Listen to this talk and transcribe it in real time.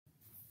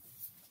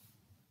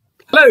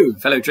Hello,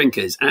 fellow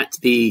drinkers at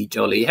the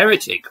Jolly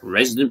Heretic,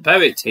 resident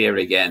poet here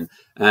again,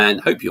 and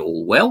hope you're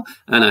all well,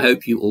 and I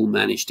hope you all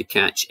managed to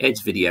catch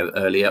Ed's video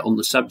earlier on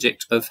the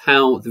subject of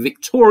how the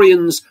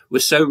Victorians were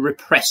so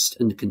repressed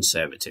and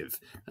conservative.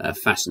 A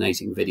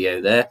fascinating video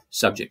there,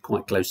 subject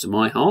quite close to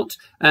my heart,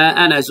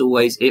 and as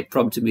always, it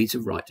prompted me to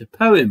write a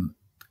poem.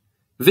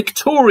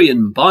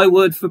 Victorian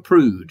byword for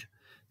prude,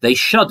 they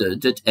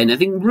shuddered at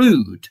anything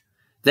rude.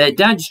 Their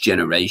dad's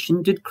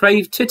generation did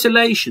crave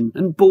titillation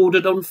and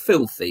bordered on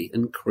filthy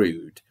and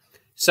crude.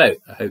 So,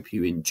 I hope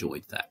you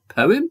enjoyed that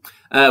poem.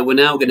 We're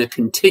now going to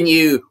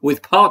continue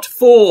with part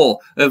 4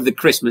 of the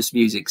Christmas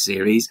music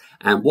series,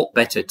 and what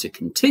better to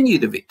continue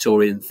the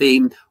Victorian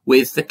theme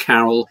with the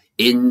carol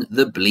In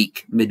the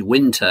Bleak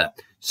Midwinter.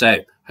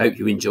 So, hope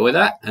you enjoy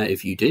that.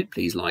 If you did,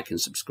 please like and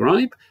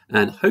subscribe,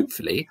 and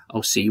hopefully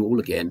I'll see you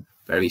all again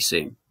very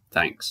soon.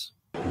 Thanks.